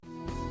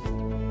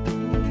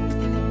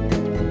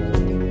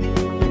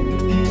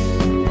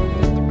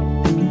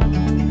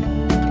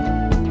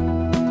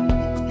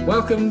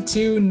welcome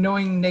to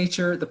Knowing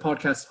Nature, the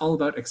podcast all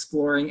about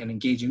exploring and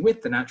engaging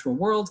with the natural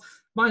world.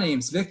 My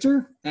name's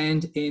Victor,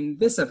 and in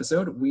this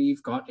episode,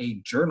 we've got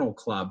a journal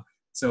club.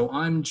 So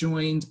I'm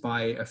joined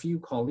by a few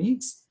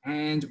colleagues,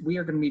 and we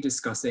are going to be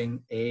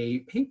discussing a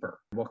paper.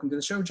 Welcome to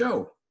the show,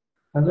 Joe.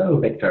 Hello,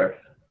 Victor.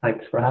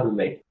 Thanks for having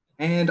me.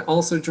 And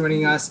also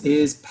joining us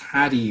is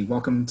Patty.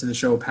 Welcome to the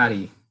show,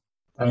 Patty.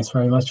 Thanks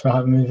very much for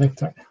having me,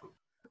 Victor.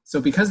 So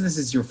because this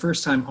is your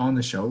first time on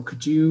the show,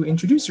 could you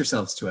introduce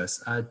yourselves to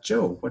us?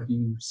 Joe, why don't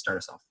you start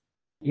us off?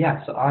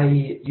 Yeah, so I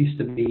used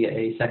to be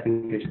a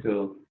secondary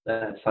school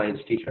science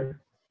teacher.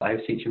 I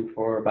was teaching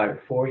for about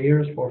 4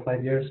 or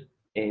 5 years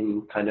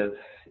in kind of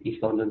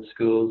East London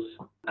schools.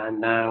 And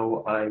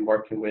now I'm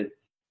working with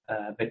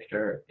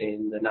Victor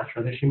in the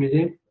Natural History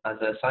Museum as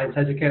a science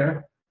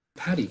educator.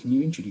 Patty, can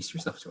you introduce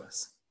yourself to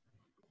us?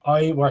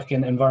 I work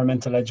in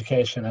environmental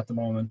education at the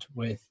moment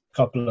with a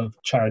couple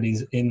of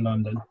charities in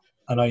London.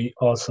 And I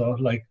also,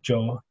 like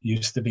Joe,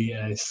 used to be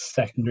a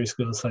secondary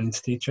school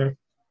science teacher,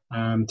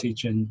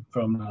 teaching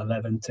from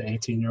 11 to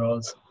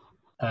 18-year-olds,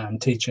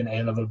 teaching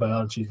A-level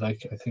biology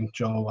like I think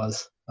Joe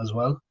was as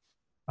well.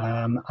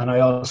 And I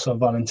also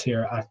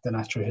volunteer at the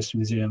Natural History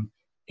Museum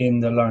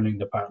in the learning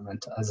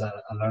department as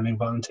a learning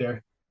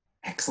volunteer.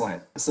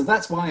 Excellent. So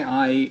that's why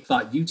I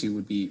thought you two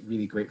would be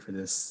really great for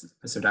this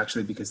episode,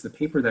 actually, because the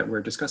paper that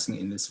we're discussing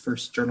in this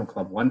first Journal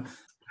Club one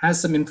has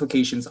some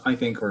implications, I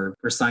think, for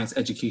science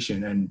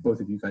education, and both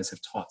of you guys have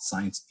taught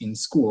science in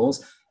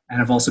schools and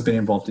have also been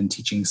involved in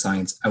teaching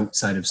science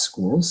outside of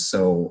schools.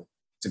 So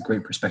it's a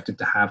great perspective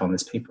to have on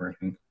this paper, I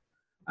think.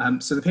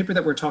 So the paper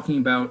that we're talking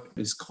about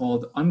is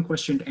called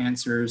Unquestioned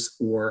Answers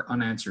or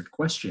Unanswered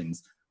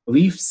Questions,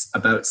 Beliefs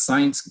about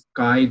Science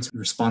Guides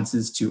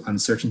Responses to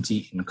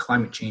Uncertainty in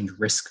Climate Change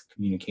Risk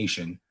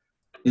Communication.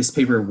 This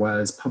paper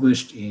was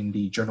published in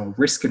the journal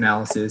Risk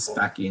Analysis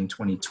back in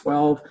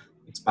 2012.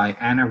 It's by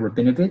Anna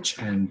Rabinovich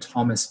and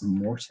Thomas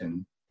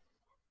Morton.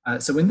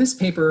 So in this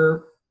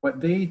paper, what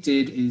they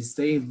did is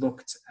they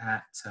looked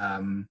at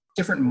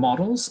different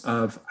models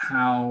of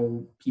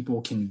how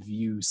people can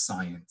view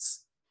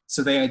science.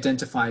 So they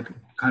identified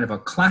kind of a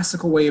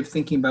classical way of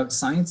thinking about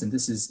science, and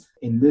this is,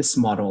 in this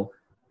model,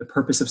 the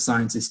purpose of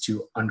science is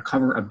to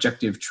uncover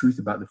objective truth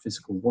about the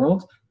physical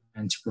world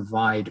and to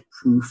provide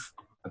proof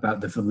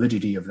about the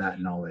validity of that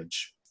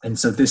knowledge. And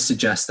so this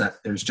suggests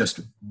that there's just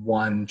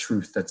one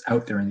truth that's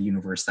out there in the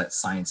universe that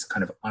science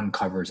kind of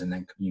uncovers and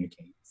then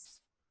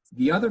communicates.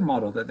 The other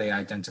model that they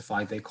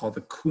identified, they call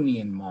the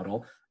Kuhnian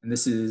model, and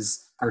this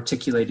is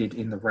articulated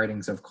in the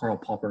writings of Karl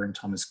Popper and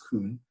Thomas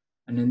Kuhn.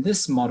 And in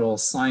this model,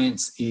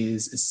 science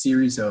is a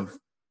series of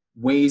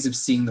ways of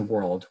seeing the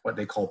world, what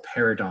they call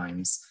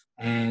paradigms.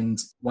 And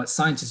what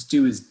scientists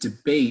do is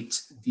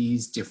debate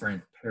these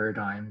different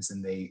paradigms,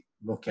 and they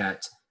look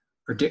at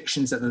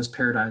predictions that those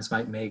paradigms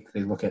might make.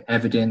 They look at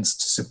evidence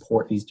to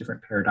support these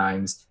different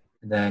paradigms.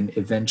 And then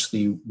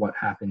eventually what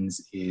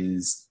happens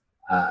is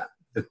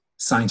the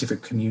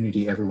scientific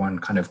community, everyone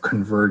kind of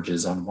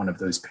converges on one of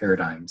those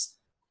paradigms.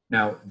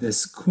 Now,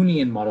 this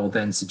Kuhnian model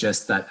then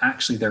suggests that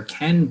actually there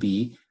can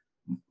be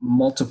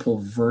multiple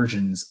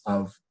versions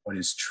of what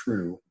is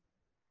true.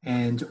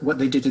 And what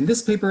they did in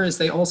this paper is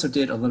they also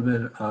did a little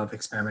bit of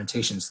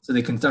experimentation. So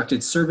they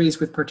conducted surveys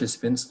with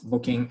participants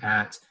looking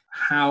at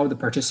how the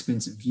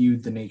participants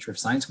viewed the nature of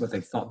science, what they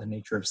thought the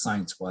nature of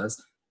science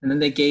was. And then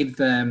they gave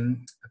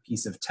them a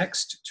piece of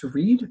text to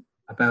read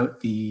about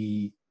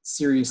the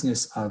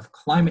seriousness of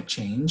climate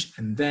change,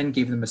 and then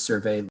gave them a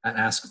survey that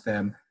asked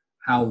them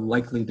how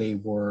likely they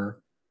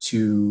were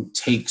to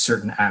take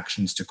certain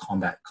actions to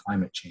combat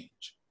climate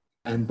change.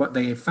 And what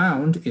they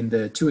found in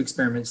the two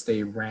experiments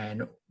they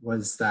ran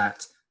was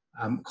that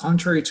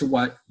contrary to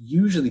what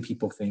usually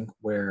people think,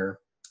 where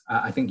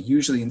I think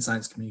usually in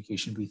science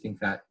communication, we think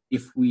that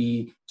if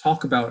we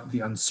talk about the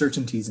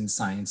uncertainties in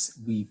science,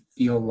 we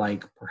feel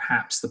like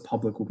perhaps the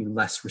public will be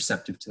less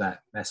receptive to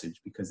that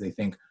message because they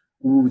think,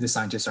 ooh, the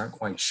scientists aren't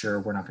quite sure,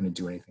 we're not going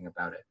to do anything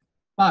about it.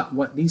 But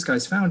what these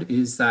guys found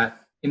is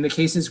that in the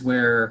cases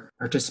where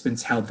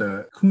participants held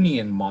the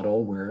Kuhnian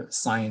model, where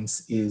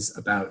science is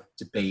about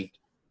debate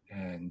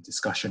and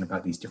discussion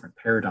about these different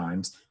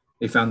paradigms,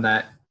 they found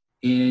that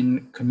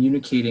in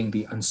communicating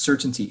the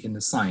uncertainty in the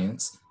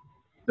science,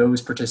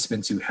 those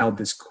participants who held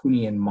this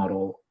Kuhnian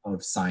model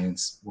of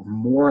science were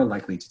more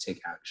likely to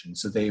take action.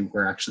 So they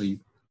were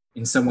actually,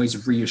 in some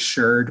ways,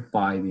 reassured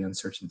by the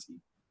uncertainty.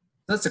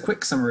 That's a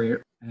quick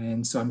summary.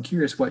 And so I'm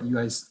curious what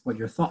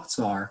your thoughts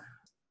are.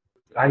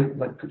 I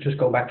just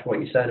go back to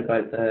what you said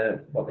about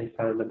what they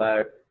found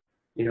about,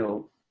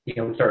 the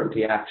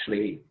uncertainty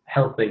actually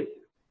helping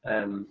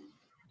the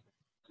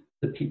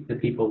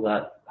people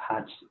that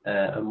had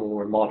a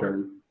more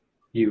modern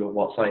view of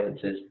what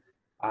science is.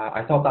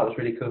 I thought that was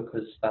really cool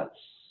because that's,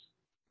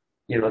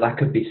 that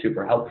could be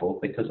super helpful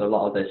because a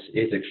lot of this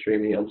is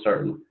extremely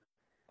uncertain.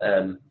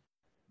 And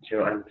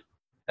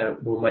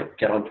we might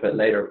get onto it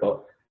later,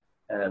 but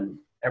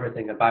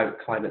everything about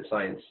climate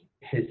science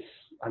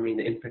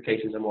the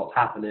implications and what's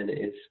happening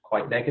is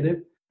quite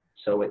negative.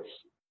 So it's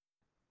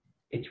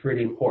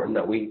really important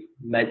that we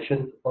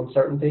mention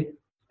uncertainty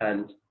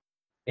And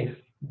if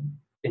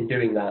in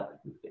doing that,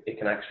 it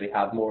can actually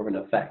have more of an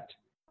effect.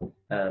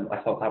 I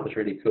thought that was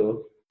really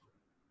cool.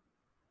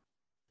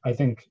 I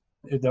think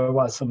there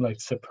was some like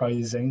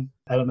surprising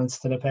elements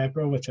to the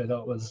paper, which I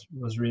thought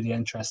was really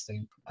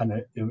interesting, and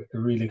it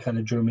really kind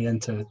of drew me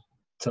into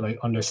like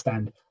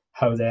understand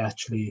how they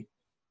actually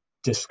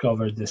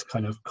discovered this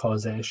kind of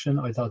causation.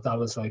 I thought that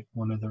was like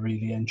one of the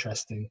really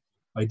interesting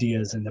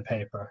ideas in the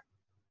paper,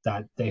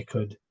 that they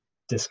could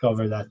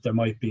discover that there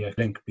might be a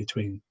link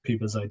between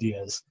people's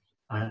ideas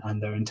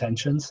and their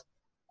intentions.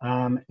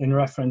 In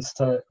reference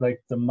to like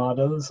the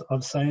models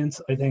of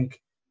science, I think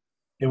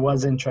it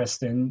was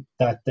interesting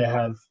that they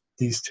have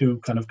these two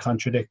kind of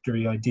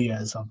contradictory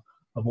ideas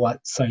of what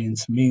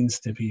science means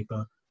to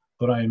people,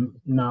 but I'm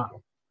not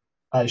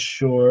as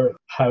sure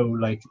how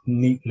like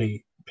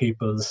neatly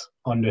people's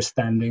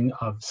understanding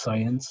of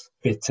science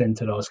fits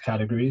into those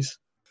categories.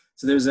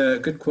 So there's a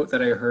good quote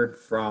that I heard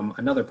from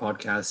another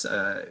podcast.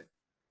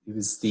 It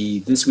was the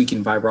This Week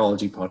in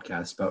Virology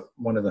podcast, but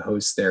one of the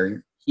hosts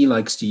there, he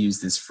likes to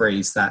use this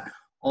phrase that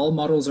all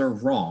models are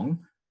wrong,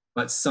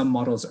 but some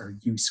models are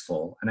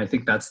useful. And I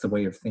think that's the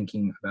way of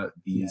thinking about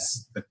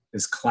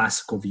this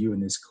classical view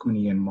and this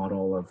Kuhnian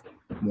model of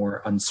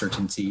more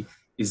uncertainty,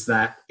 is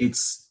that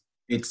it's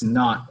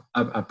not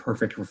a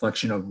perfect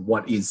reflection of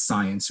what is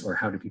science or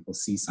how do people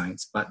see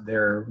science, but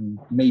there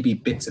may be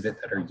bits of it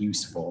that are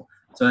useful.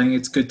 So I think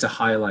it's good to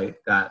highlight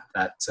that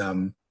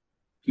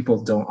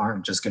people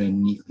aren't just going to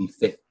neatly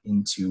fit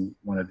into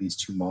one of these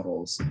two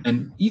models.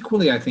 And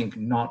equally, I think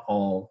not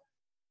all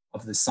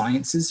of the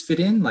sciences fit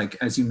in. Like,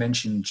 as you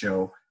mentioned,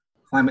 Joe,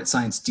 climate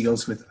science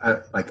deals with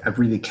a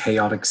really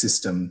chaotic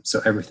system.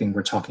 So everything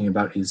we're talking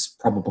about is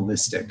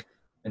probabilistic.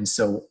 And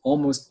so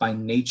almost by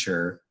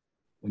nature,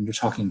 when you're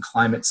talking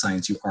climate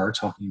science, you are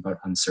talking about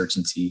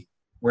uncertainty.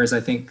 Whereas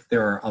I think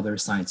there are other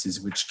sciences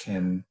which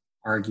can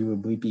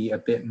arguably be a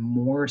bit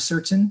more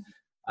certain.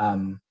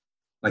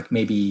 Like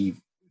maybe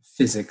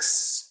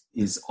physics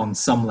is on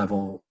some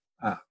level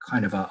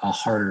kind of a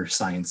harder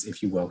science,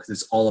 if you will, because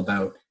it's all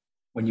about,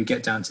 when you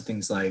get down to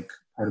things like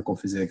particle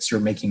physics, you're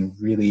making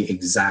really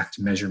exact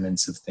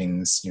measurements of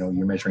things. You know,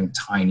 you're measuring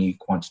tiny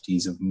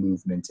quantities of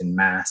movement and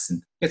mass, and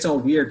it gets all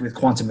weird with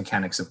quantum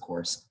mechanics, of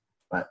course,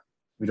 but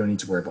we don't need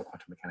to worry about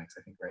quantum mechanics,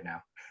 I think, right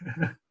now.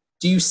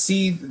 Do you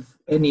see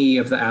any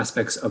of the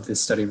aspects of this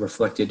study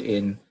reflected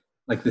in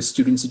like the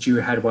students that you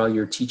had while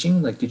you're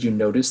teaching? Like, did you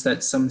notice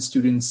that some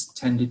students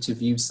tended to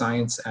view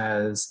science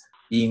as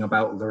being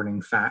about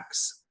learning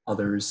facts,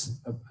 others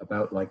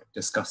about like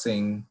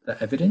discussing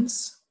the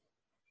evidence?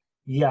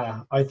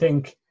 Yeah, I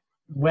think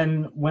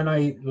when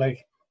I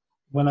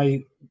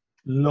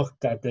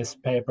looked at this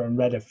paper and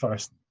read it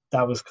first,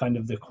 that was kind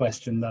of the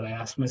question that I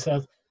asked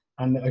myself,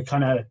 and I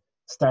kind of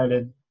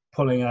started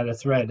pulling at a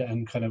thread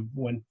and kind of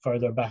went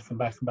further back and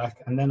back and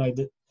back, and then I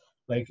did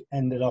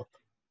ended up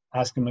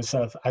asking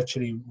myself,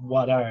 actually,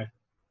 what are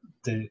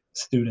the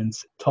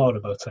students taught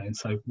about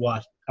science? Like,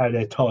 what are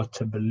they taught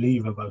to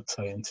believe about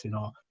science,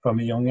 from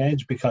a young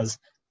age? Because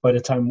by the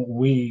time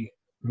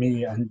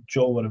me and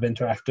Joe would have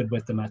interacted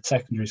with them at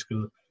secondary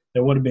school,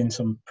 there would have been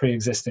some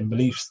pre-existing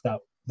beliefs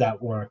that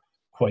were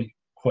quite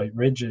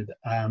rigid.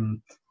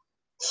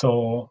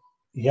 So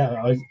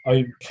yeah,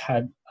 I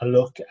had a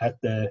look at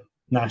the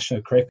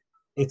national curriculum.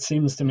 It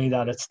seems to me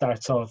that it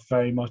starts off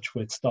very much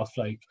with stuff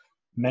like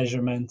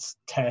measurements,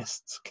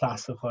 tests,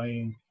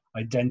 classifying,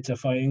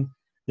 identifying.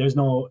 There's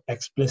no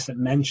explicit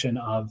mention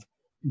of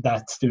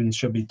that students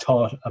should be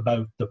taught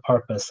about the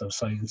purpose of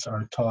science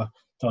or taught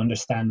to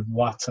understand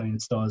what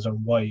science does or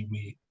why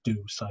we do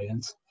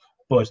science.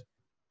 But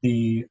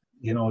the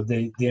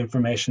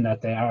information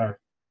that they are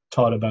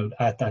taught about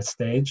at that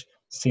stage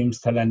seems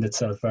to lend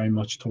itself very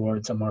much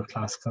towards a more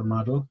classical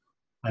model,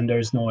 and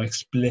there's no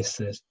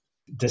explicit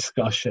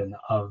discussion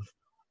of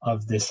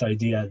this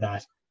idea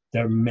that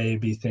there may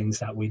be things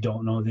that we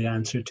don't know the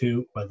answer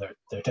to. Whether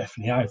there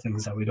definitely are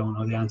things that we don't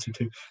know the answer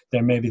to,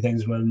 there may be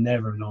things we'll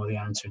never know the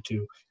answer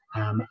to,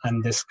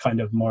 and this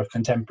kind of more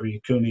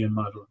contemporary Kuhnian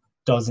model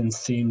doesn't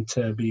seem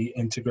to be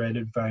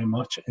integrated very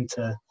much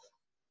into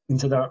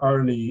their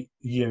early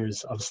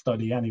years of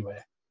study anyway.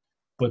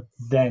 But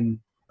then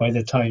by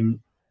the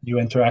time you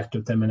interact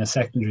with them in a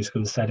secondary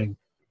school setting,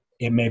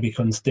 it may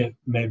becomes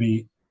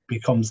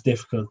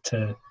difficult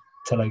to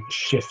like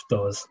shift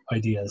those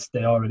ideas.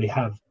 They already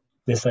have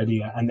this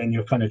idea, and then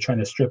you're kind of trying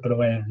to strip it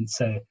away and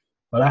say,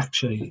 well,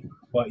 actually,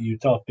 what you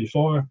thought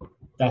before,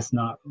 that's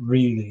not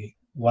really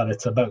what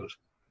it's about.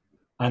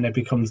 And it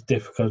becomes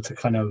difficult to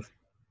kind of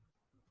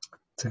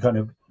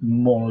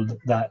mold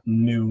that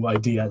new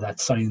idea that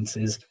science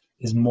is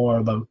more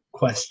about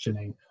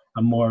questioning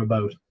and more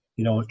about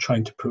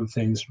trying to prove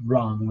things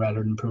wrong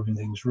rather than proving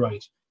things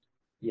right.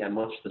 Yeah,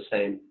 much the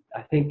same.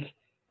 I think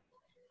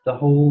the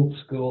whole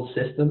school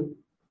system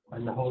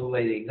and the whole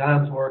way the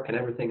exams work and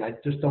everything, I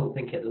just don't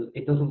think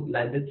it doesn't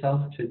lend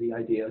itself to the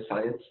idea of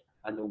science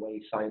and the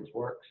way science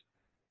works.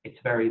 It's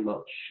very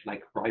much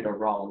like right or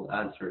wrong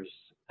answers.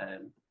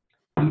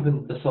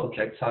 Even the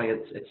subject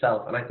science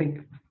itself, and I think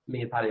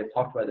me and Paddy have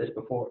talked about this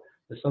before,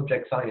 the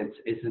subject science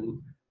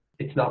isn't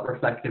it's not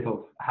reflective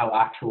of how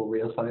actual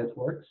real science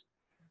works.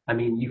 I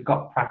mean, you've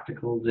got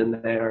practicals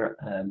in there,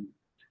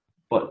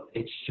 but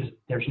it's just,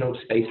 there's no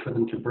space for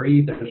them to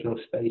breathe. There's no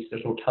space,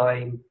 there's no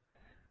time.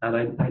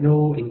 And I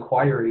know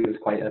inquiry was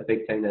quite a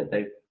big thing that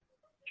they've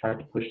tried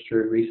to push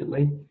through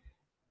recently.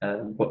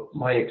 But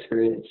my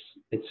experience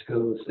in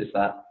schools is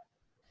that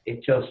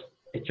it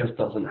just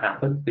doesn't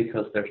happen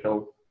because there's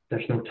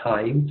no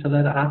time to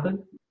let it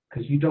happen.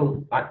 Because you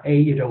don't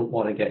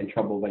want to get in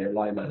trouble by your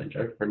line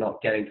manager for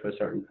not getting to a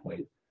certain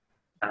point,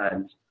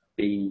 and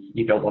B,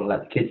 you don't want to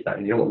let the kids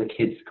down. You don't want the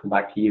kids to come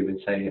back to you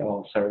and say,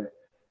 "Oh, sir,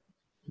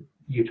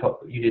 you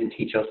didn't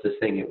teach us this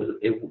thing. It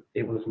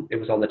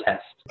was on the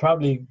test."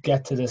 Probably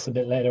get to this a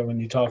bit later when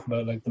you talk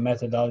about like the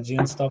methodology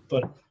and stuff,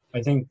 but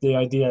I think the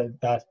idea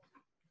that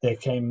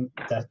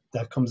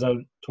that comes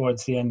out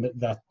towards the end,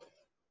 that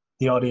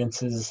the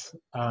audience's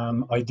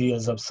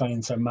ideas of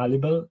science are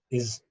malleable,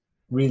 is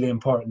really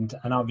important.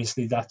 And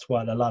obviously that's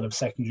what a lot of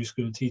secondary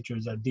school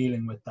teachers are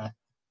dealing with,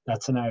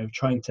 that scenario of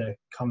trying to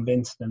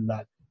convince them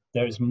that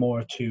there's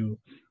more to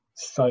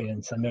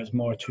science and there's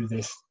more to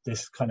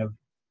this kind of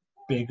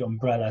big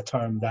umbrella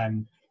term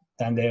than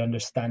they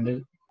understand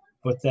it.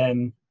 But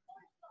then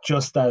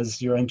just as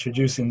you're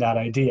introducing that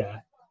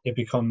idea, it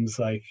becomes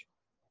like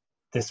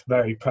this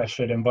very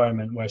pressured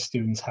environment where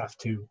students have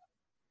to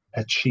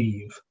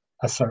achieve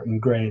a certain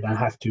grade and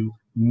have to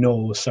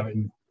know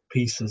certain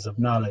pieces of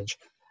knowledge.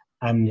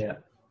 And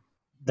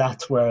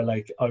that's where,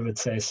 like, I would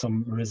say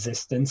some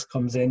resistance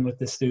comes in with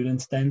the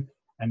students then,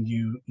 and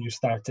you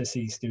start to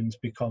see students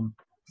become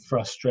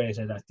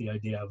frustrated at the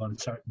idea of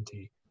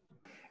uncertainty.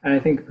 And I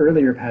think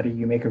earlier, Patty,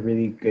 you make a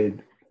really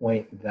good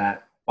point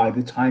that by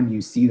the time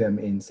you see them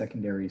in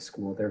secondary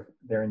school,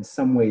 they're in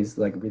some ways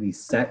like really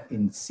set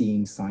in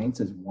seeing science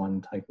as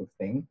one type of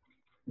thing.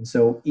 And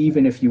so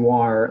even if you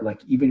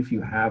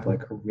have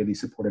like a really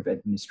supportive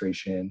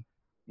administration,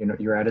 you know,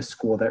 you're at a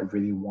school that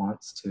really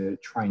wants to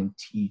try and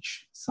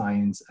teach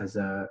science as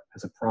a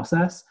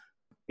process,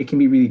 it can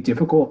be really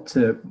difficult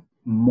to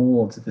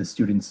mold the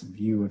student's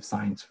view of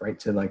science, right?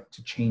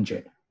 To change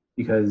it.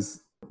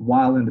 Because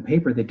while in the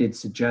paper they did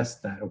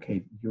suggest that,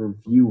 okay, your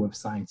view of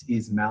science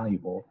is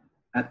malleable,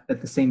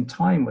 at the same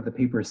time, what the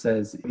paper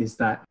says is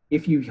that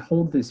if you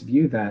hold this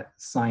view that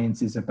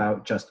science is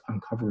about just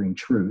uncovering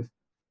truth,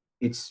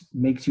 it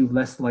makes you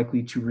less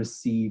likely to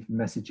receive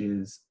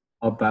messages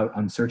about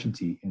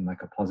uncertainty in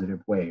like a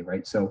positive way,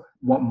 right? So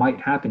what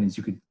might happen is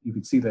you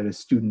could see that a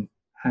student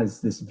has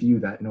this view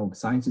that, no,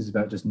 science is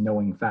about just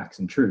knowing facts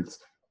and truths,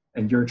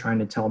 and you're trying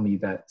to tell me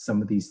that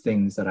some of these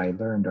things that I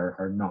learned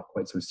are not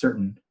quite so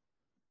certain.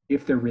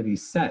 If they're really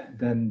set,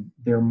 then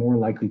they're more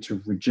likely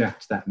to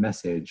reject that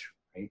message,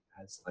 right?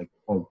 As like,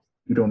 oh,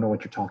 you don't know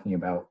what you're talking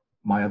about.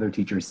 My other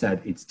teacher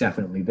said it's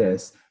definitely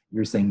this.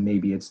 You're saying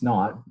maybe it's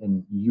not,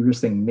 and you're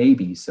saying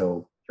maybe,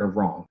 so you're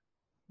wrong,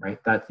 right?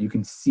 That you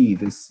can see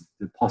the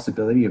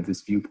possibility of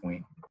this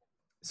viewpoint.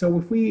 So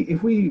if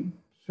we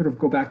sort of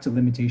go back to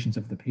limitations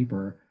of the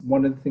paper,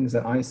 one of the things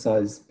that I saw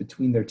is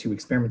between their two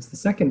experiments, the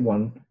second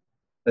one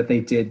that they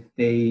did,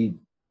 they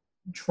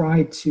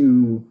tried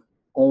to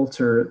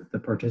alter the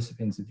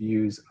participants'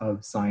 views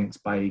of science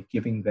by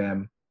giving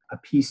them a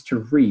piece to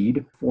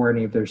read for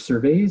any of their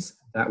surveys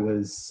that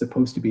was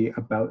supposed to be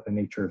about the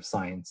nature of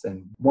science.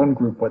 And one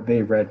group, what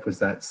they read was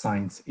that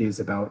science is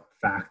about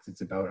facts,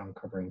 it's about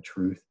uncovering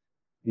truth.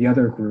 The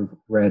other group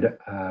read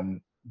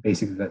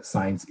basically that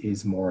science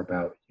is more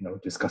about, you know,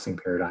 discussing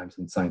paradigms,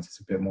 and science is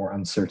a bit more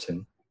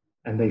uncertain.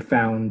 And they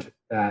found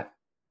that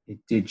it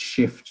did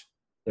shift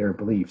their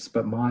beliefs.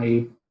 But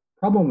my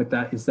problem with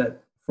that is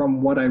that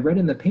from what I read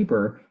in the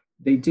paper,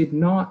 they did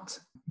not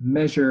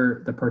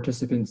measure the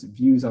participants'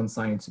 views on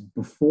science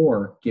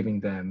before giving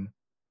them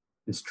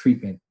this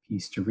treatment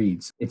piece to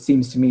read. So it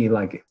seems to me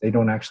like they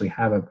don't actually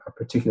have a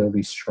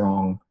particularly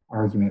strong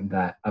argument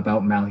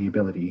about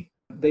malleability.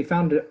 They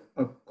found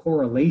a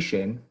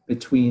correlation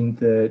between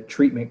the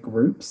treatment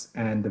groups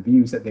and the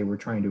views that they were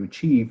trying to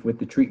achieve with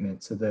the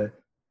treatment. So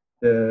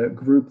the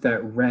group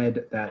that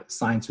read that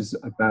science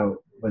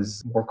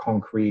was more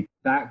concrete,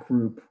 that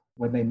group,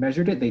 when they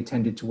measured it, they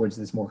tended towards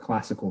this more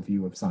classical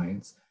view of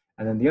science.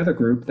 And then the other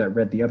group that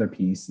read the other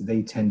piece,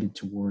 they tended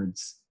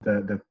towards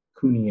the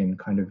Kuhnian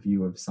kind of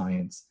view of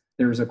science.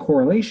 There was a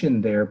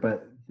correlation there,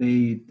 but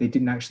they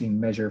didn't actually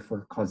measure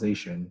for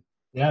causation.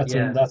 Yeah,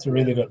 that's a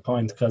really good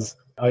point, because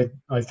I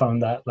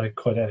found that like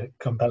quite a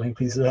compelling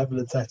piece of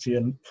evidence actually,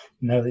 and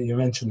now that you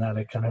mention that,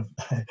 it kind of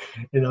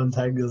it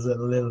untangles it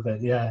a little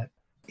bit. Yeah.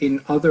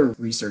 In other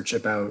research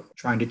about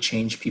trying to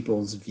change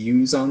people's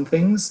views on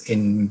things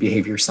in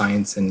behavior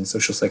science and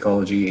social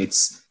psychology,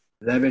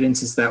 the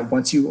evidence is that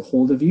once you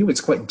hold a view,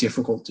 it's quite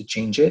difficult to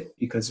change it,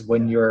 because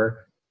when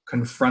you're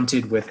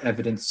confronted with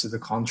evidence to the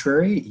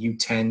contrary, you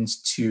tend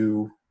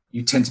to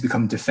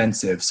become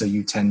defensive. So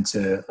you tend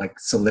to like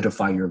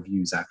solidify your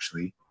views,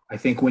 actually. I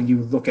think when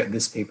you look at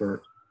this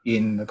paper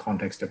in the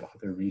context of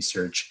other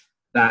research,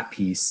 that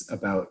piece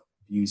about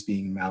views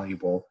being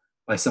malleable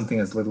by something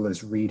as little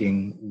as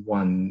reading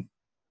one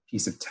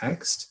piece of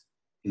text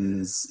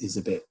is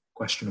a bit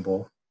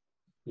questionable.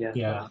 Yeah,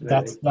 Yeah,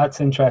 absolutely.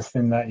 that's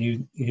interesting that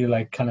you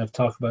like kind of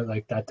talk about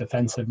like that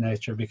defensive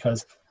nature,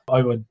 because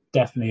I would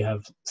definitely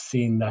have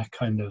seen that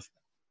kind of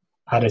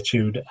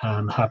attitude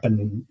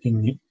happen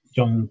in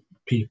young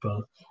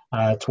people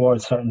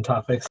towards certain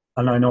topics.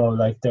 And I know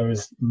like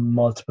there's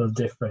multiple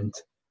different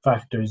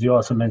factors. You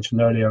also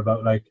mentioned earlier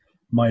about like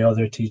my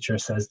other teacher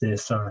says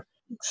this, or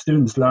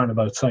students learn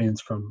about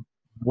science from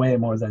way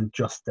more than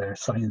just their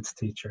science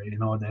teacher. You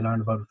know, they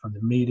learn about it from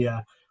the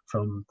media,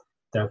 from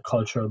their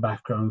cultural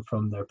background,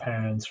 from their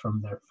parents,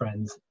 from their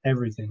friends,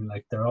 everything.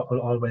 Like they're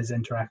always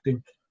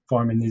interacting,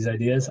 forming these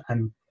ideas.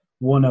 And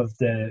one of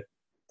the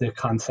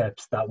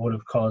concepts that would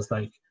have caused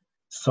like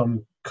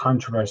some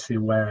controversy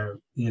where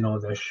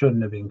there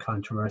shouldn't have been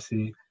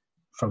controversy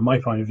from my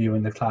point of view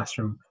in the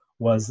classroom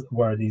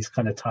were these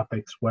kind of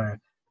topics where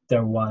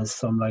there was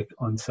some like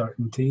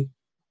uncertainty,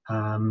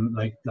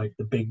 like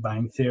the Big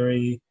Bang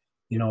Theory,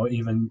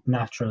 even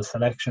natural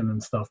selection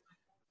and stuff.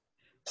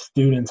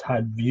 Students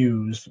had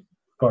views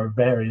for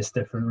various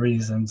different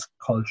reasons: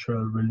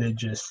 cultural,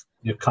 religious,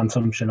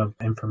 consumption of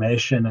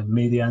information and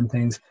media and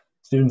things.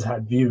 Students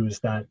had views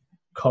that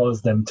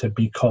caused them to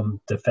become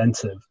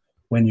defensive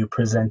when you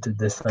presented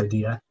this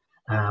idea,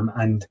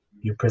 and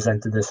you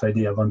presented this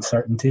idea of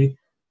uncertainty.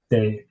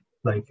 They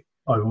like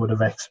I would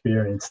have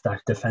experienced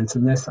that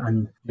defensiveness,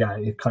 and yeah,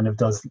 it kind of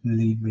does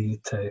lead me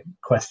to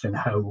question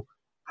how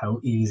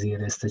easy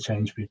it is to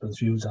change people's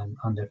views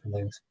on different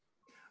things.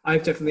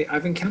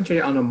 I've encountered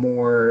it on a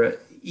more,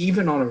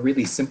 even on a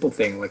really simple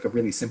thing, like a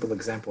really simple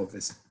example of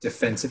this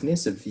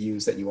defensiveness of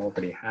views that you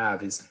already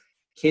have is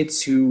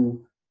kids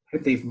who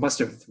they must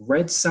have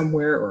read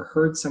somewhere or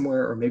heard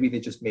somewhere, or maybe they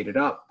just made it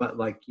up, but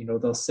like,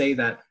 they'll say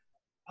that,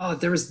 oh,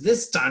 there was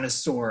this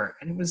dinosaur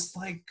and it was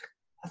like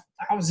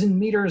 1,000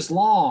 meters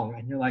long.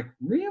 And you're like,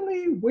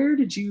 really? Where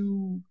did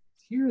you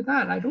hear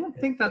that? I don't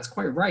think that's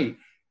quite right.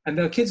 And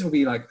the kids will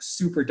be like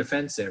super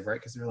defensive, right?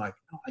 Because they're like,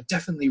 no, I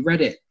definitely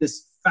read it.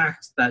 This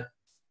fact that,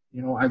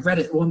 I read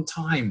it one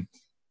time,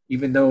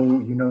 even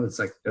though, it's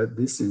like,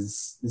 this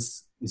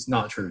is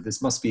not true.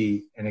 This must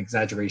be an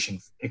exaggeration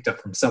picked up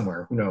from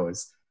somewhere. Who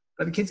knows?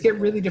 But the kids get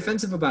really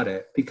defensive about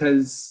it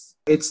because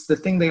it's the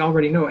thing they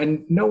already know.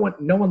 And no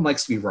one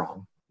likes to be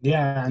wrong.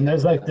 Yeah, and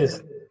there's like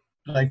this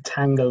like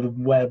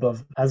tangled web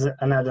of, as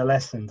an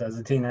adolescent, as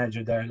a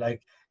teenager, they're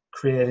like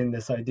creating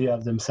this idea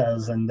of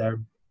themselves and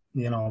their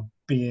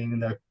being,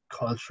 their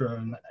culture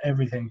and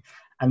everything,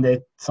 and they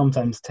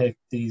sometimes take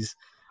these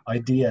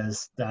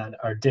ideas that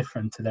are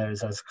different to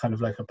theirs as kind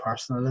of like a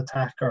personal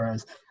attack, or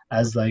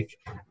as like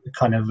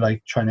kind of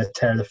like trying to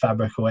tear the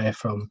fabric away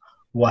from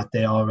what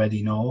they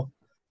already know.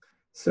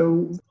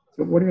 So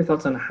what are your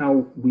thoughts on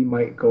how we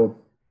might go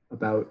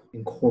about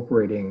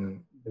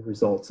incorporating the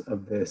results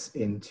of this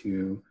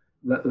into,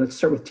 let's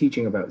start with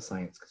teaching about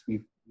science, because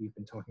we've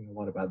been talking a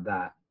lot about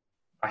that.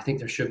 I think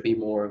there should be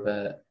more of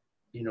a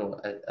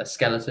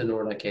skeleton,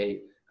 or like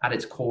at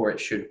its core, it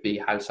should be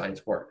how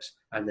science works,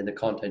 and then the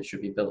content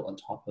should be built on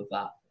top of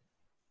that.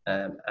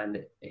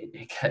 And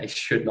it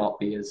should not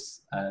be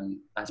as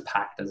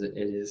packed as it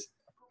is.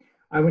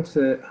 I went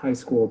to high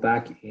school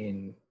back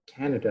in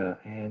Canada,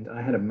 and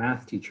I had a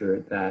math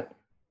teacher that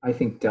I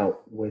think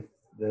dealt with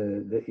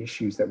the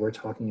issues that we're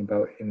talking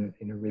about in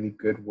a really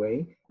good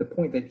way. The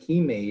point that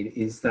he made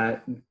is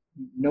that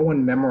no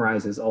one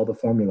memorizes all the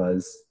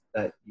formulas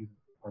that you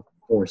are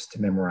forced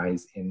to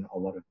memorize in a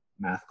lot of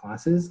math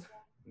classes,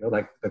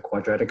 like the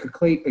quadratic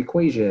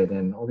equation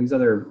and all these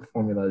other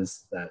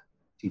formulas that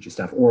teach you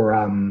stuff. Or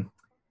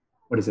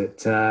what is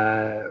it?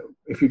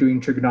 If you're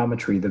doing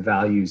trigonometry, the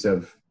values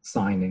of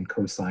sine and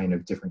cosine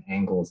of different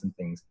angles and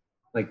things.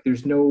 Like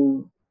there's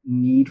no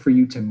need for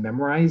you to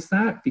memorize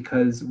that,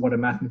 because what a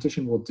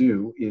mathematician will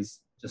do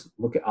is just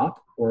look it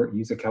up or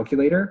use a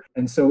calculator.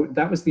 And so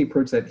that was the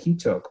approach that he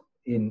took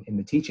in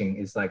the teaching,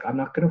 is like, I'm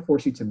not going to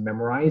force you to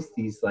memorize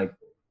these like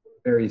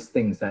various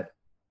things that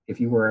if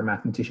you were a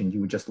mathematician,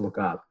 you would just look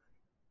up.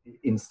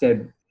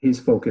 Instead, his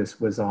focus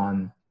was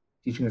on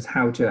teaching us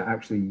how to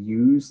actually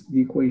use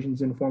the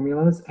equations and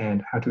formulas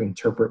and how to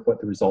interpret what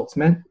the results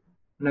meant.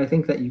 And I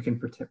think that you can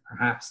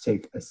perhaps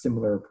take a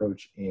similar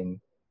approach in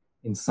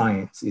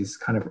science, is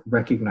kind of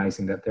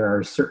recognizing that there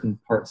are certain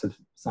parts of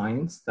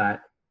science that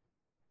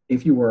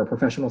if you were a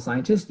professional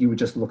scientist, you would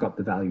just look up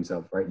the values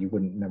of, right? You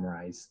wouldn't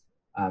memorize.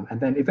 And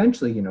then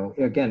eventually,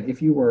 again,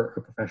 if you were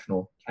a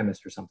professional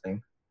chemist or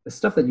something, the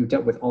stuff that you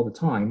dealt with all the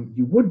time,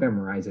 you would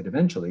memorize it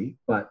eventually.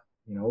 But,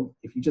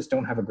 if you just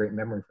don't have a great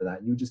memory for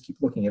that, you just keep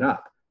looking it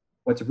up.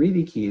 What's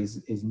really key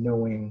is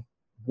knowing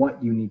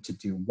what you need to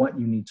do, what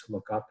you need to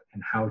look up,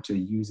 and how to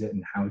use it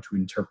and how to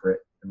interpret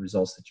the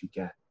results that you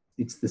get.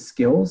 It's the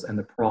skills and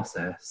the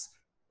process.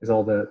 Is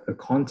all the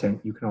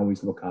content you can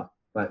always look up,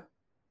 but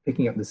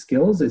picking up the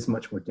skills is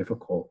much more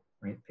difficult,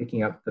 right?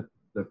 Picking up the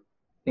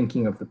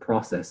thinking of the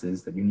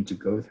processes that you need to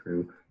go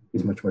through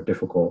is much more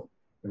difficult.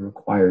 It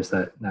requires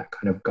that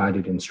kind of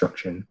guided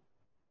instruction.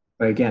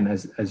 But again,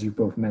 as you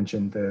both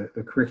mentioned, the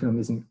curriculum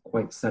isn't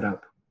quite set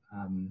up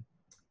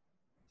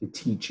to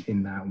teach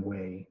in that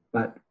way.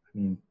 But I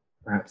mean,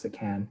 perhaps it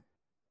can.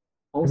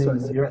 Also,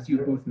 you're as you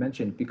both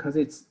mentioned, because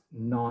it's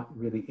not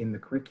really in the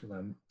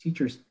curriculum,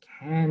 teachers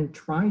can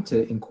try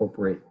to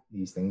incorporate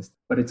these things,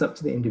 but it's up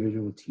to the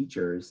individual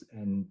teachers.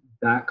 And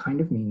that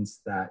kind of means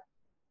that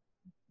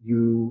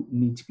you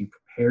need to be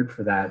prepared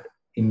for that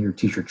in your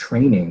teacher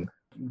training.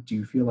 Do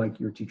you feel like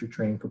your teacher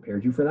training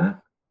prepared you for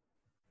that?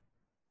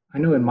 I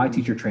know in my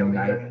teacher training,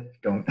 I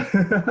don't,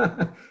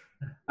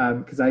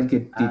 because I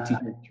did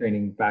teacher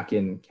training back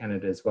in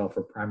Canada as well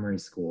for primary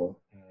school.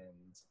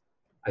 And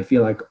I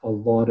feel like a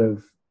lot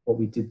of what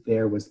we did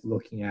there was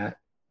looking at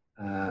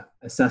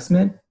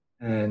assessment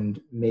and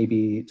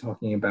maybe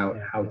talking about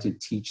how to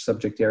teach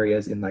subject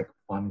areas in like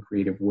fun,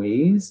 creative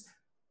ways,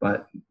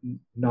 but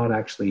not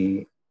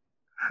actually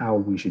how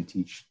we should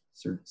teach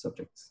certain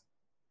subjects.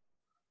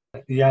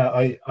 Yeah,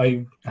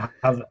 I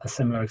have a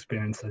similar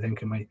experience. I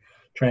think in my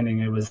training,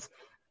 it was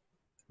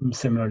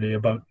similarly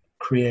about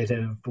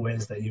creative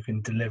ways that you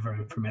can deliver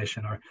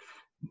information, or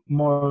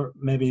more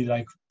maybe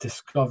like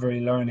discovery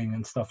learning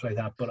and stuff like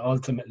that. But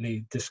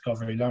ultimately,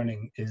 discovery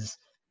learning is,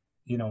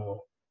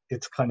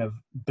 it's kind of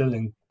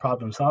building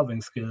problem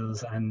solving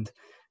skills and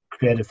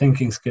creative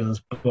thinking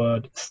skills,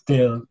 but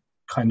still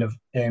kind of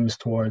aims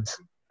towards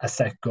a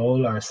set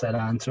goal or a set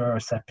answer or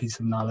a set piece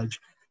of knowledge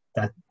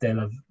that they'll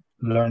have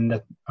learned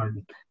that or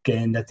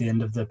gained at the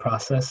end of the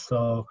process.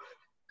 So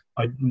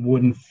I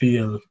wouldn't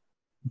feel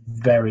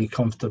very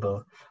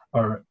comfortable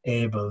or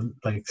able,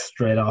 like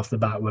straight off the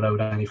bat without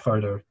any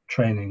further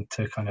training,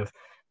 to kind of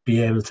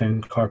be able to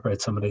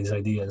incorporate some of these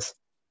ideas.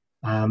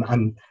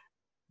 And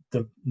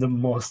the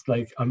most,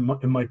 like,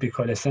 it might be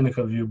quite a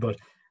cynical view, but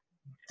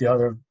the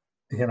other,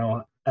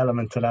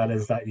 element to that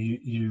is that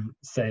you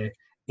say,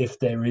 if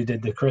they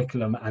redid the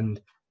curriculum and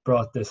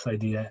brought this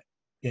idea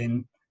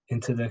into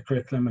the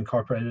curriculum,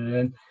 incorporated it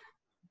in,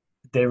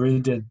 they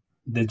redid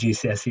the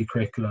GCSE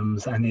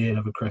curriculums and the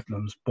A-level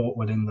curriculums both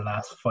within the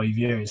last 5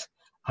 years,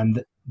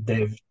 and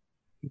they've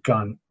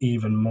gone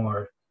even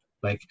more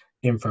like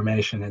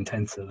information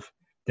intensive.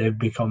 They've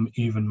become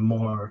even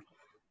more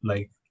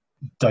like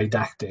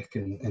didactic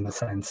in a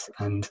sense,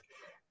 and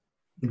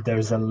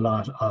there's a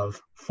lot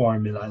of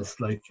formulas,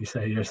 like you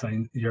say, you're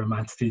saying your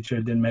maths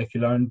teacher didn't make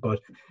you learn, but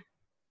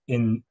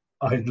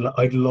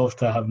I'd love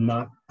to have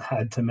not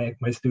had to make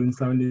my students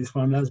learn these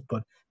formulas,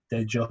 but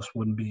they just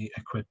wouldn't be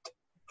equipped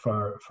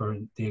for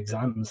the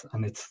exams.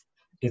 And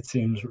it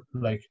seems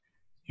like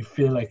you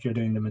feel like you're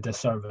doing them a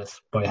disservice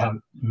by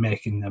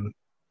making them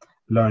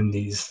learn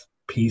these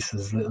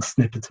pieces, little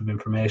snippets of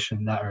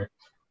information that are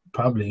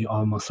probably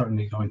almost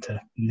certainly going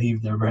to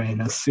leave their brain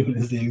as soon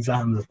as the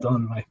exam is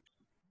done. Like,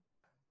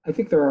 I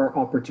think there are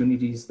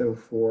opportunities though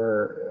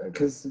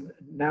because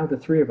now the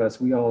three of us,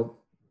 we all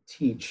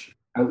teach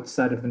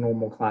outside of the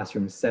normal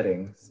classroom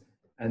settings.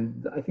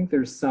 And I think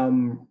there's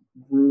some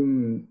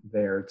room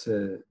there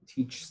to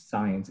teach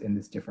science in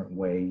this different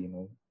way,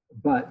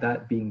 But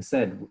that being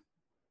said,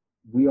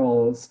 we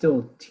all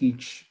still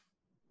teach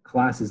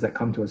classes that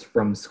come to us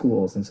from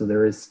schools. And so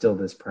there is still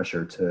this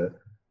pressure to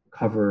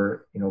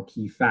cover,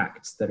 key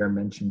facts that are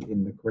mentioned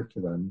in the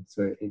curriculum.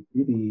 So it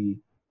really,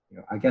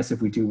 I guess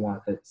if we do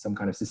want some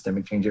kind of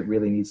systemic change, it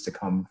really needs to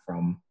come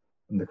from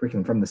the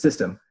curriculum, from the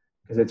system,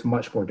 because it's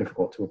much more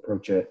difficult to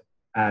approach it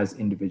as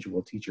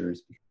individual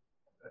teachers.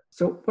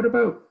 So what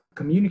about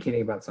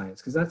communicating about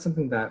science? Because that's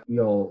something that we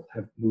all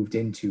have moved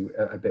into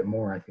a bit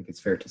more, I think it's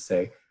fair to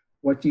say.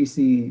 What do you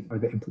see are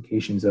the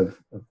implications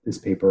of this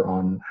paper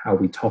on how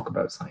we talk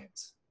about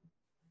science?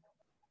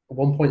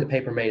 One point the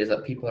paper made is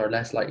that people are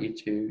less likely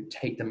to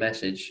take the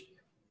message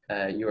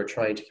you are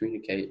trying to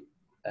communicate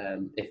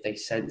if they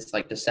sense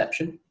like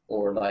deception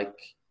or like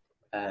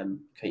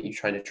you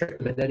trying to trick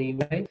them in any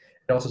way.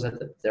 It also said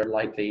that they're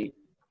likely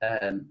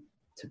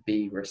to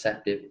be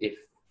receptive if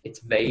it's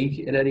vague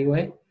in any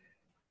way,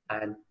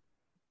 and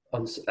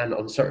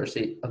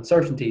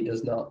uncertainty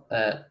does not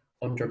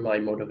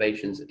undermine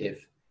motivations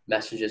if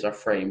messages are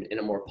framed in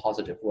a more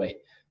positive way.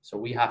 So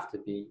we have to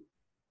be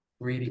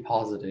really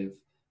positive,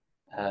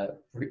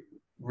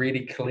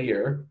 really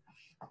clear,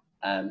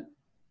 and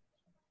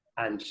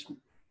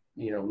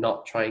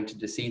not trying to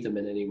deceive them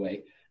in any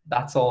way.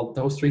 That's all.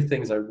 Those three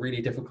things are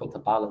really difficult to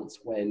balance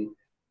when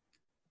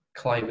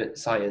climate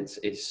science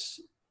is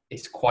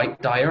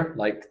quite dire.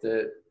 Like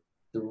the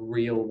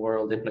real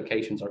world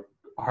implications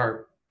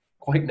are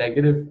quite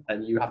negative,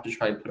 and you have to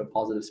try and put a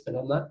positive spin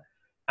on that.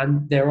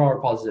 And there are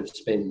positive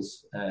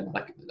spins,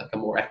 like a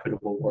more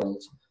equitable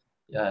world,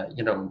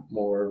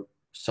 more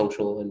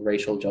social and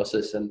racial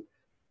justice and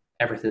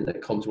everything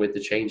that comes with the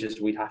changes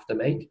we'd have to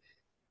make.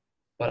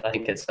 But I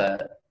think that's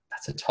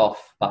a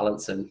tough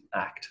balancing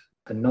act.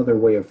 Another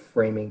way of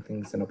framing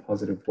things in a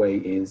positive way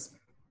is,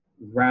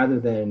 rather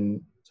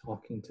than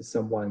talking to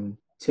someone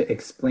to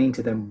explain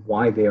to them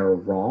why they are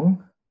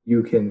wrong,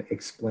 you can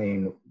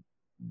explain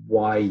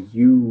why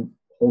you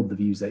hold the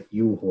views that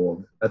you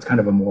hold. That's kind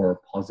of a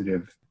more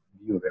positive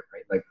view of it,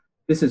 right? Like,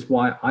 this is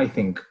why I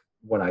think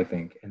what I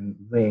think, and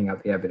laying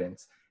out the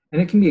evidence.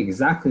 And it can be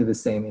exactly the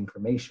same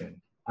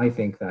information. I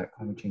think that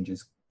climate change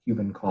is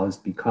human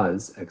caused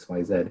because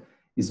XYZ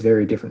is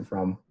very different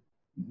from,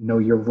 no,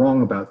 you're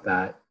wrong about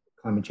that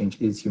climate change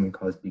is human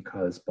caused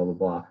because blah, blah,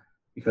 blah.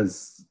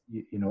 Because,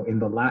 in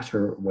the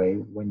latter way,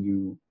 when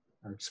you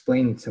are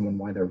explaining to someone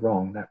why they're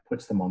wrong, that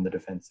puts them on the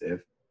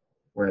defensive.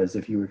 Whereas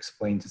if you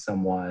explain to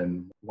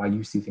someone why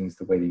you see things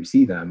the way that you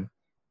see them,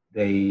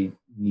 they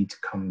need to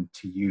come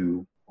to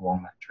you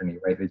along that journey,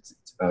 right? It's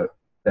about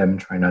them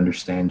trying to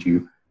understand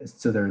you.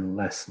 So they're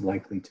less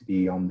likely to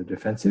be on the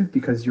defensive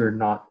because you're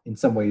not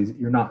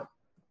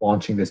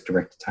launching this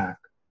direct attack.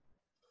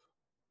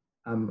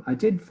 I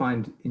did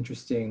find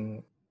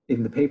interesting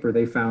in the paper,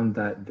 they found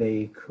that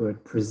they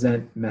could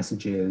present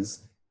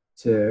messages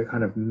to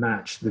kind of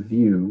match the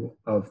view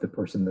of the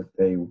person that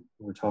they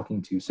were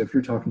talking to. So if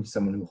you're talking to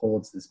someone who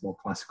holds this more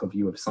classical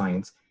view of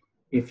science,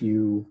 if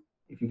you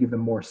give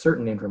them more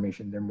certain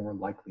information, they're more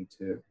likely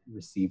to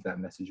receive that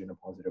message in a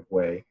positive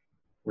way.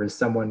 Whereas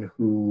someone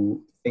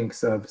who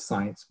thinks of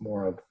science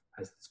more of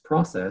as this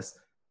process,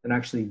 then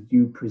actually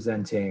you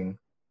presenting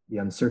the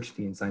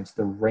uncertainty in science,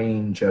 the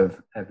range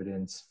of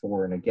evidence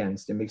for and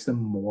against, it makes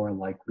them more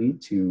likely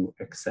to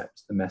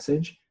accept the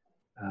message,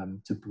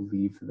 to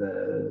believe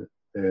the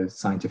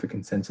scientific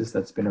consensus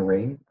that's been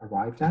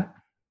arrived at.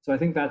 So I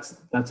think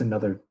that's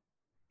another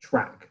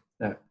track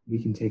that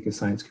we can take as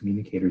science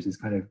communicators, is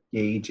kind of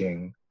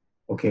gauging,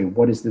 okay,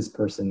 what is this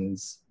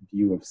person's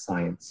view of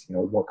science?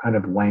 What kind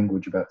of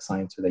language about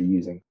science are they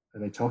using? Are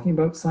they talking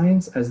about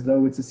science as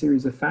though it's a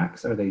series of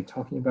facts? Are they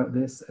talking about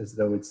this as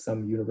though it's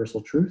some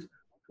universal truth?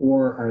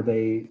 Or are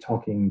they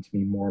talking to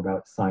me more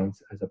about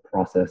science as a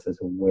process, as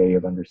a way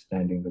of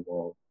understanding the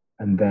world,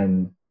 and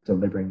then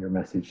delivering your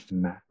message to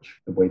match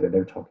the way that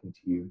they're talking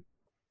to you?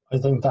 I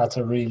think that's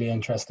a really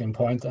interesting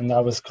point, and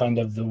that was kind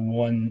of the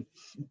one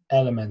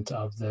element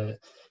of the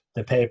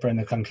paper and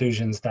the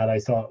conclusions that I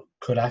thought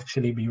could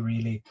actually be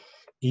really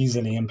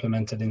easily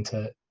implemented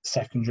into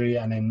secondary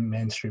and in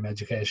mainstream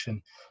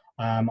education.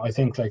 I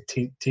think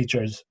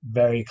teachers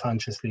very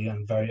consciously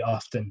and very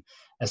often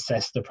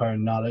assess the prior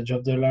knowledge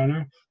of their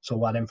learner, so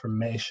what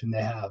information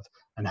they have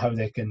and how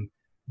they can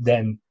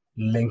then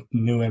link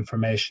new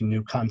information,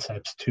 new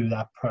concepts to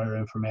that prior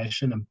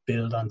information and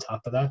build on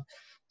top of that.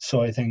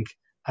 So I think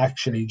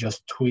actually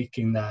just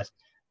tweaking that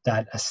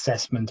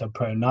assessment of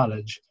prior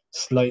knowledge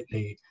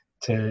slightly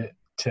to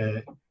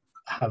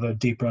have a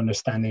deeper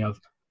understanding of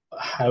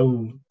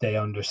how they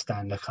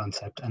understand a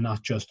concept and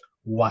not just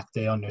what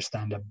they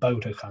understand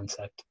about a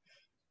concept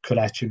could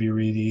actually be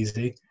really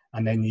easy.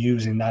 And then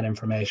using that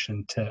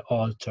information to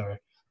alter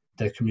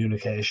the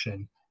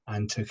communication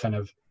and to kind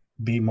of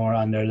be more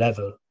on their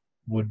level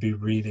would be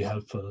really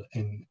helpful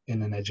in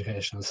an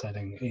educational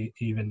setting,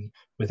 even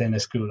within a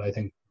school. I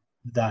think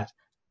that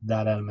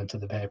element of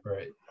the paper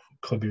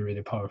could be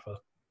really powerful.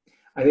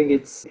 I think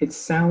it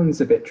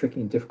sounds a bit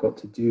tricky and difficult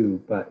to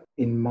do, but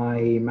in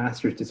my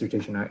master's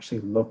dissertation, I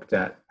actually looked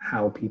at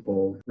how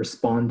people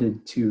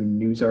responded to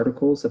news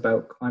articles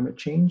about climate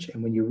change.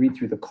 And when you read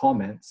through the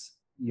comments,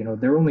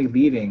 they're only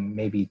leaving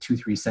maybe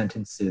 2-3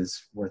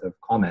 sentences worth of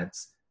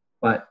comments.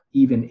 But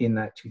even in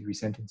that 2-3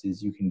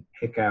 sentences, you can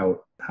pick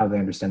out how they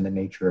understand the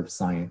nature of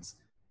science.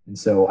 And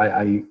so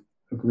I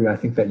agree. I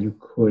think that you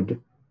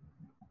could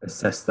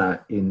assess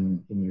that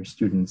in your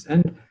students.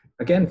 And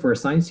again, for a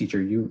science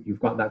teacher, you've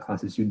got that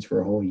class of students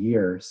for a whole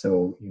year.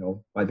 So,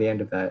 by the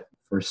end of that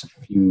first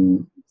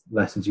few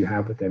lessons you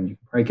have with them, you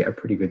can probably get a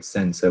pretty good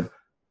sense of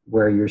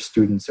where your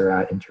students are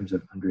at in terms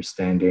of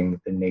understanding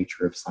the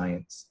nature of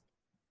science.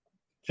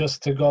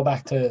 Just to go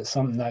back to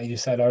something that you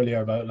said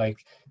earlier about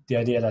the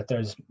idea that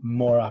there's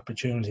more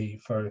opportunity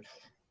for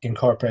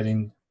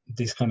incorporating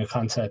these kind of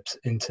concepts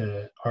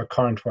into our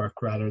current work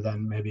rather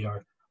than maybe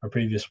our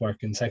previous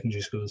work in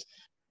secondary schools.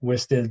 We're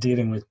still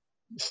dealing with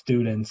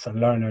students and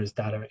learners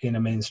that are in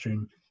a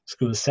mainstream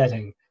school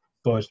setting,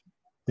 but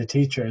the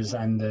teachers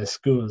and the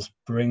schools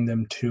bring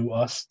them to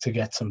us to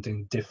get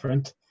something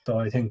different. So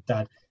I think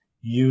that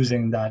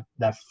using that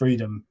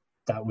freedom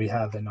that we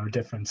have in our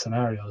different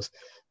scenarios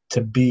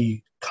to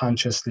be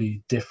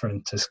consciously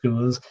different to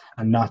schools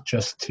and not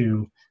just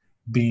to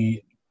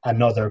be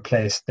another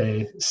place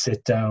they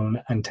sit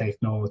down and take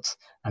notes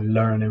and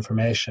learn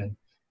information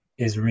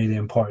is really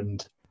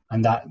important.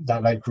 And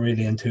that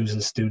really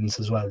enthuses students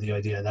as well, the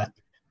idea that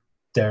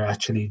they're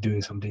actually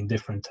doing something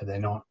different to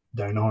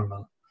their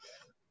normal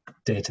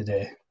day to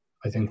day.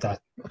 I think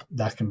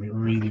that can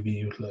really be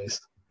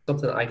utilized.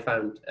 Something I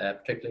found,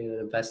 particularly in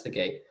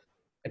Investigate,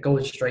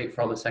 going straight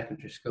from a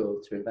secondary school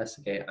to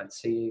Investigate and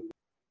seeing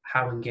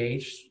how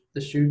engaged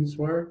the students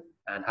were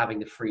and having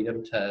the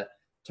freedom to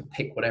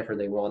pick whatever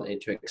they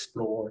wanted, to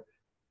explore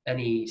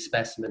any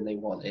specimen they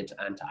wanted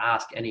and to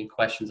ask any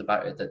questions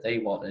about it that they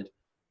wanted.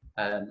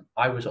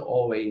 I was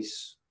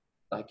always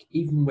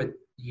even with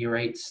year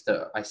 8s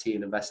that I see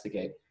and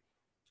Investigate,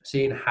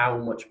 seeing how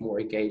much more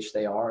engaged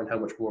they are and how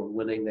much more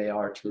willing they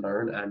are to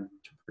learn and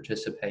to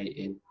participate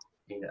in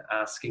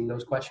asking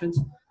those questions.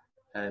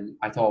 And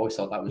I always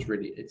thought that was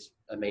it's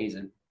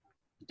amazing.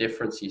 The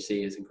difference you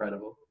see is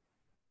incredible.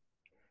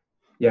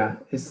 Yeah,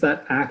 it's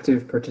that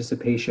active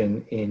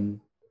participation in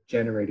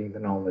generating the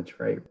knowledge,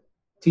 right?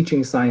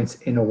 Teaching science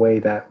in a way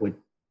that would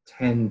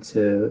tend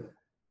to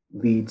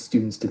lead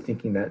students to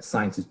thinking that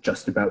science is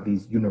just about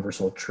these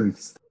universal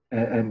truths,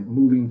 and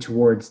moving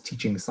towards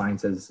teaching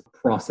science as a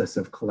process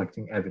of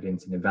collecting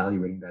evidence and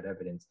evaluating that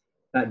evidence.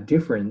 That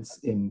difference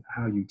in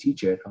how you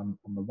teach it, on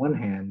the one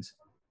hand,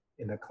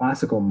 in the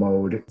classical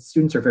mode,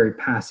 students are very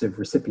passive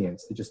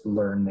recipients. They just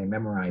learn, they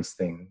memorize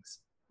things.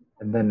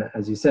 And then,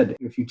 as you said,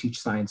 if you teach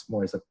science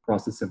more as a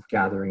process of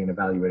gathering and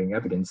evaluating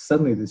evidence,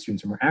 suddenly the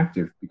students are more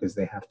active because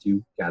they have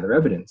to gather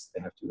evidence,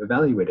 they have to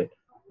evaluate it.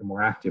 They're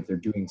more active, they're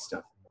doing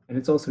stuff. And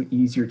it's also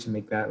easier to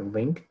make that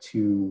link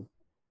to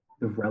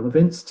the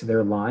relevance to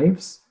their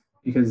lives,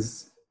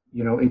 because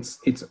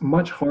it's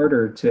much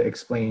harder to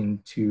explain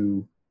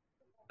to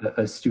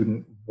a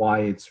student why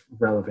it's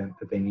relevant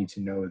that they need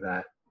to know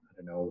that, I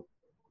don't know,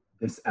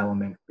 this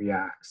element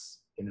reacts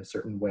in a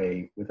certain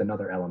way with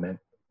another element.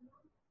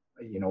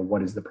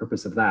 What is the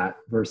purpose of that?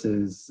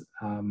 Versus,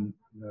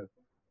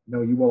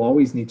 no, you will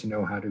always need to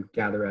know how to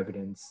gather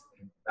evidence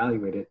and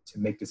evaluate it to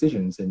make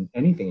decisions in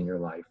anything in your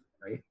life,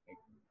 right?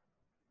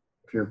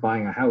 If you're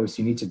buying a house,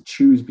 you need to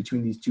choose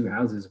between these two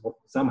houses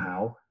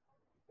somehow.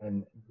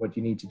 And what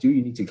you need to do,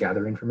 you need to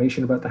gather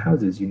information about the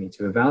houses. You need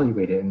to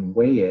evaluate it and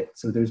weigh it.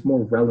 So there's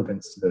more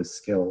relevance to those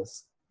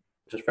skills.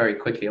 Just very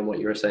quickly on what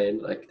you were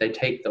saying, like they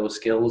take those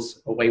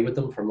skills away with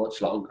them for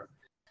much longer.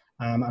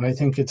 And I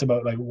think it's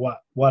about like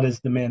what is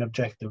the main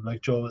objective?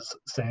 Like Joe was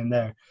saying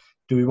there,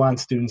 do we want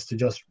students to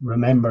just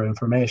remember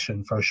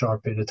information for a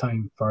short period of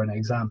time for an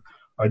exam?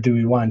 Or do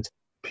we want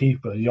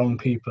young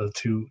people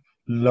to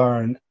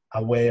learn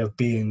a way of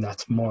being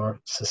that's more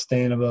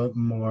sustainable,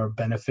 more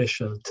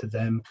beneficial to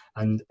them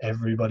and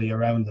everybody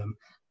around them?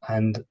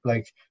 And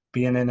like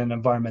being in an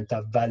environment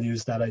that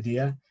values that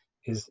idea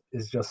is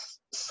just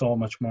so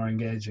much more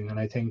engaging. And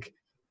I think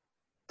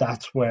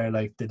that's where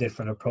like the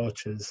different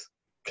approaches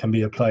can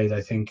be applied.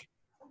 I think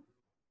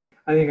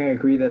I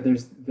agree that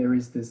there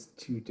is this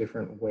two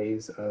different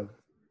ways of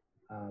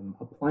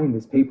applying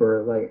this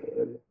paper. Like,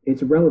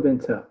 it's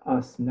relevant to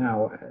us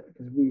now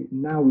because we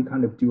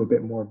kind of do a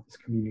bit more of this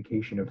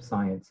communication of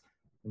science,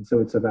 and so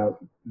it's about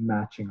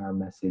matching our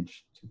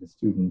message to the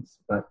students.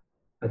 But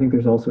I think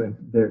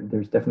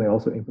there's definitely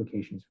also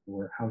implications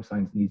for how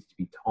science needs to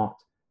be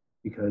taught,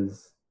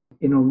 because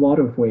in a lot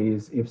of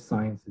ways, if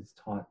science is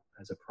taught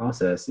as a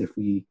process, if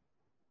we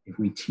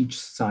teach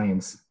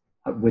science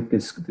with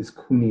this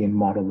Kuhnian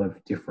model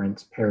of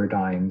different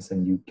paradigms,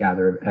 and you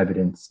gather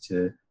evidence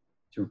to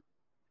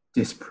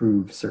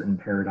disprove certain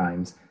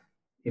paradigms,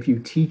 if you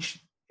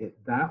teach it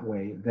that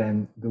way,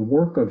 then the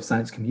work of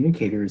science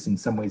communicators in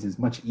some ways is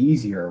much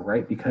easier,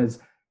 right? Because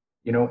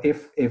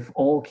if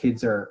all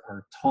kids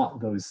are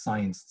taught those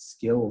science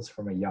skills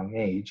from a young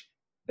age,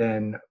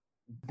 then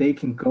they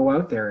can go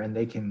out there and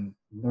they can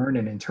learn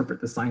and interpret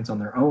the science on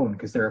their own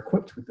because they're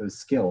equipped with those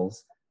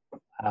skills.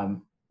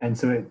 And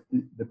so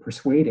the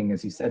persuading,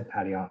 as you said,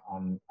 Patty,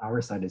 on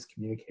our side as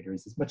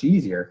communicators is much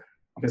easier,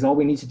 because all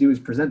we need to do is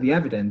present the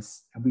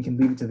evidence and we can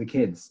leave it to the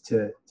kids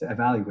to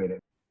evaluate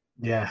it.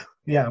 Yeah.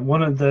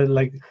 One of the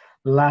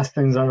last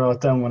things I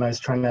wrote down when I was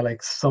trying to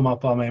sum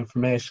up all my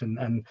information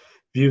and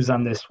views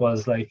on this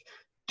was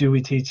do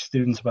we teach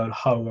students about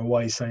how or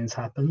why science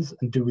happens,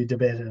 and do we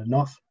debate it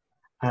enough?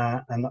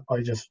 And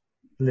I just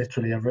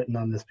literally have written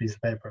on this piece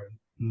of paper,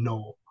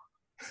 no.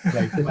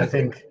 I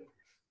think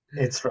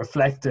it's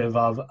reflective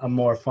of a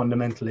more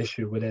fundamental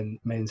issue within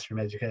mainstream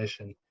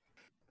education.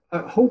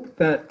 I hope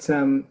that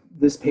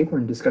this paper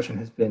and discussion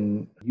has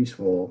been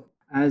useful.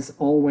 As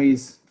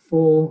always,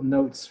 full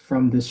notes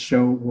from this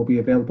show will be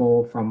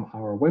available from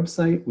our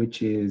website,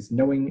 which is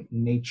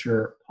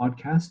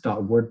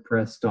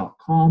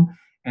knowingnaturepodcast.wordpress.com.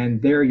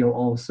 And there you'll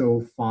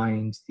also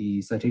find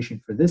the citation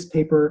for this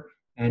paper.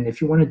 And if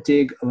you want to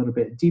dig a little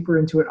bit deeper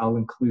into it, I'll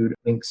include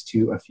links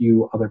to a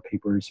few other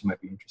papers you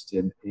might be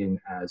interested in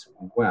as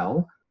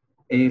well.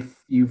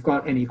 If you've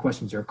got any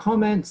questions or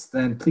comments,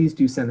 then please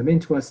do send them in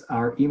to us.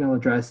 Our email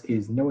address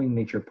is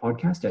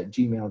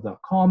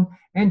knowingnaturepodcast@gmail.com,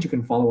 and you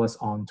can follow us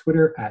on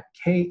Twitter at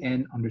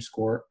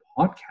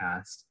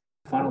 @KN_podcast.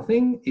 Final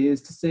thing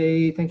is to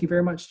say thank you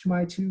very much to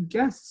my two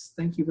guests.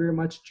 Thank you very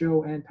much,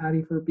 Joe and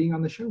Patty, for being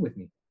on the show with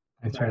me.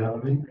 Thanks for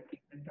having me.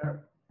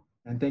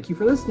 And thank you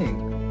for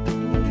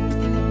listening.